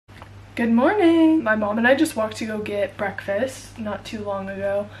Good morning! My mom and I just walked to go get breakfast not too long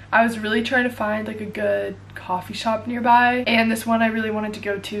ago. I was really trying to find like a good coffee shop nearby, and this one I really wanted to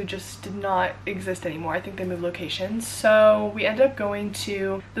go to just did not exist anymore. I think they moved locations. So we ended up going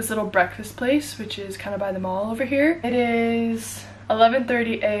to this little breakfast place, which is kind of by the mall over here. It is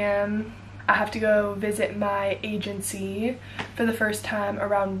 11:30 a.m. I have to go visit my agency for the first time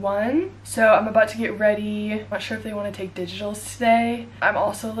around 1. So I'm about to get ready. I'm not sure if they want to take digitals today. I'm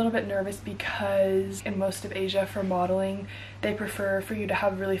also a little bit nervous because in most of Asia for modeling, they prefer for you to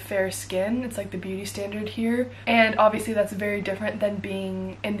have really fair skin. It's like the beauty standard here. And obviously that's very different than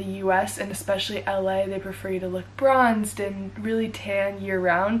being in the US, and especially LA. They prefer you to look bronzed and really tan year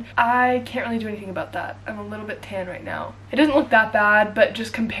round. I can't really do anything about that. I'm a little bit tan right now. It doesn't look that bad, but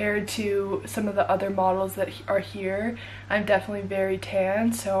just compared to some of the other models that are here, I'm definitely very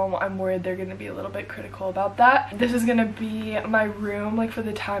tan, so I'm worried they're gonna be a little bit critical about that. This is gonna be my room like for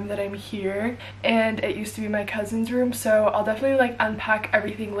the time that I'm here, and it used to be my cousin's room, so I'll definitely like unpack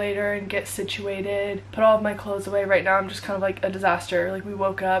everything later and get situated, put all of my clothes away. Right now I'm just kind of like a disaster. Like we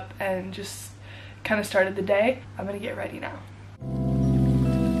woke up and just kind of started the day. I'm gonna get ready now.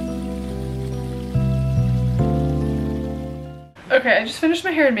 Okay, I just finished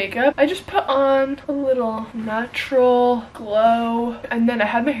my hair and makeup. I just put on a little natural glow, and then I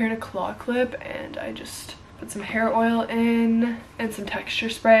had my hair in a claw clip, and I just put some hair oil in and some texture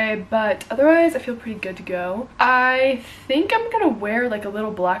spray, but otherwise I feel pretty good to go. I think I'm gonna wear like a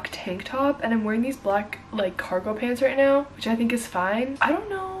little black tank top, and I'm wearing these black like cargo pants right now, which I think is fine. I don't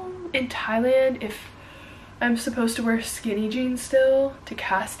know in Thailand if I'm supposed to wear skinny jeans still to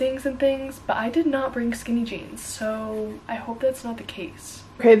castings and things, but I did not bring skinny jeans, so I hope that's not the case.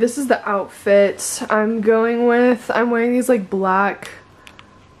 Okay, this is the outfit I'm going with. I'm wearing these like black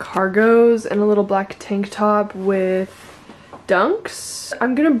cargos and a little black tank top with dunks.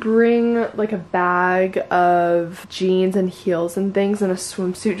 I'm gonna bring like a bag of jeans and heels and things and a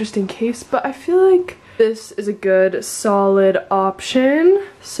swimsuit just in case, but I feel like this is a good solid option.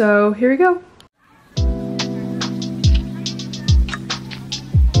 So here we go.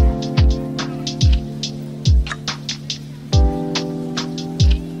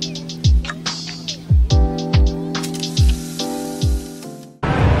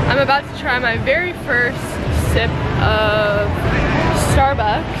 I'm about to try my very first sip of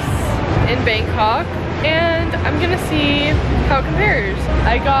Starbucks in Bangkok, and I'm gonna see how it compares.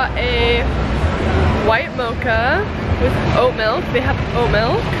 I got a white mocha with oat milk. They have oat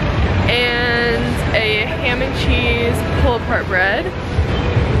milk and a ham and cheese pull-apart bread.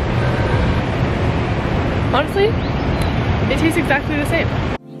 Honestly, it tastes exactly the same.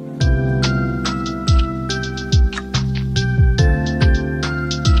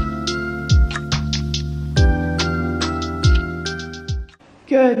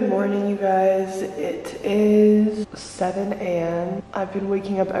 Good morning, you guys. It is 7 a.m. I've been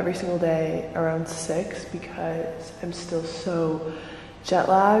waking up every single day around 6 because I'm still so jet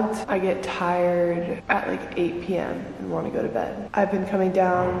lagged. I get tired at like 8 p.m. and want to go to bed. I've been coming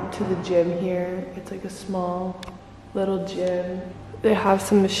down to the gym here. It's like a small little gym. They have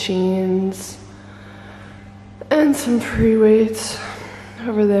some machines and some free weights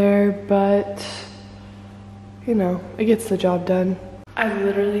over there, but you know, it gets the job done. I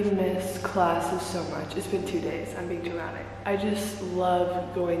literally miss classes so much. It's been 2 days. I'm being dramatic. I just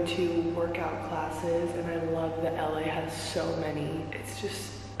love going to workout classes, and I love that LA has so many. It's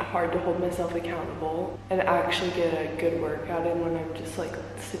just hard to hold myself accountable and actually get a good workout in when I'm just like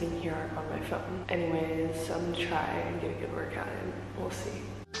sitting here on my phone. Anyways, I'm gonna try and get a good workout in. We'll see.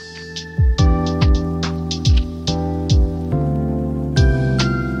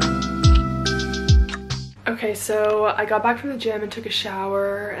 Okay, so I got back from the gym and took a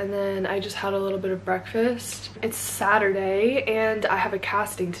shower, and then I just had a little bit of breakfast. It's Saturday and I have a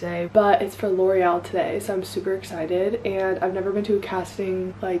casting today, but it's for L'Oreal today, so I'm super excited. And I've never been to a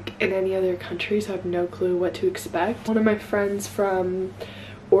casting like in any other country, so I have no clue what to expect. One of my friends from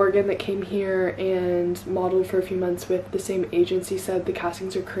Oregon that came here and modeled for a few months with the same agency said the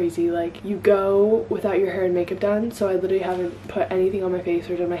castings are crazy. Like, you go without your hair and makeup done, so I literally haven't put anything on my face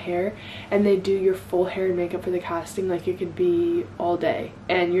or done my hair, and they do your full hair and makeup for the casting like it could be all day,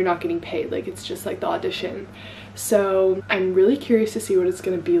 and you're not getting paid. Like, it's just like the audition. So I'm really curious to see what it's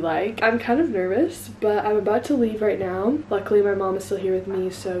gonna be like. I'm kind of nervous, but I'm about to leave right now. Luckily my mom is still here with me,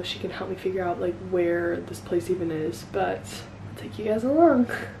 so she can help me figure out like where this place even is, but take you guys along.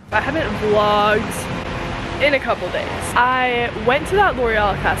 I haven't vlogged in a couple days. I went to that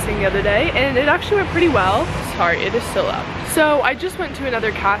L'Oreal casting the other day and it actually went pretty well. So sorry, it is still up. So I just went to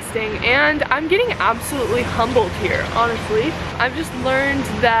another casting and I'm getting absolutely humbled here, honestly. I've just learned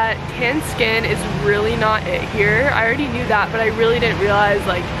that tan skin is really not it here. I already knew that, but I really didn't realize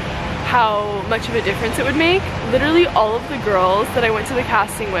like how much of a difference it would make. Literally all of the girls that I went to the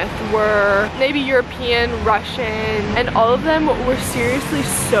casting with were maybe European, Russian, and all of them were seriously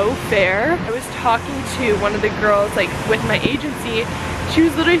so fair. I was talking to one of the girls like with my agency. She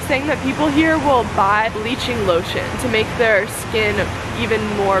was literally saying that people here will buy bleaching lotion to make their skin even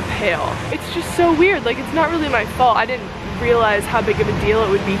more pale. It's just so weird, like it's not really my fault. I didn't realize how big of a deal it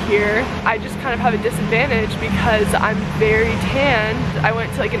would be here. I just kind of have a disadvantage because I'm very tanned. I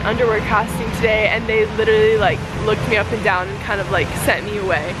went to like an underwear casting today and they literally like looked me up and down and kind of like sent me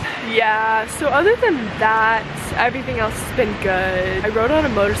away. Yeah, so other than that, everything else has been good. I rode on a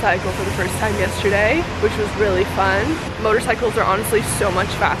motorcycle for the first time yesterday, which was really fun. Motorcycles are honestly so much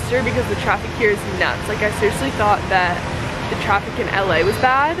faster because the traffic here is nuts. Like I seriously thought that the traffic in LA was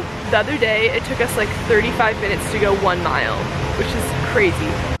bad. The other day, it took us like 35 minutes to go 1 mile, which is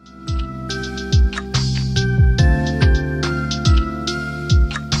crazy.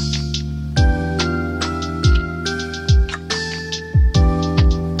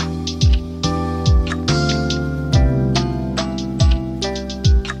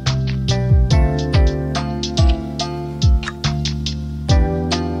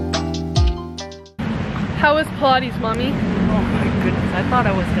 How was Pilates, Mommy? Oh my goodness, I thought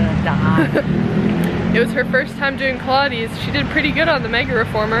I was gonna die. It was her first time doing Pilates. She did pretty good on the Mega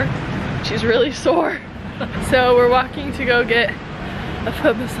Reformer. She's really sore. So we're walking to go get a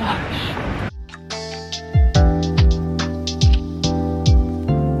foot massage.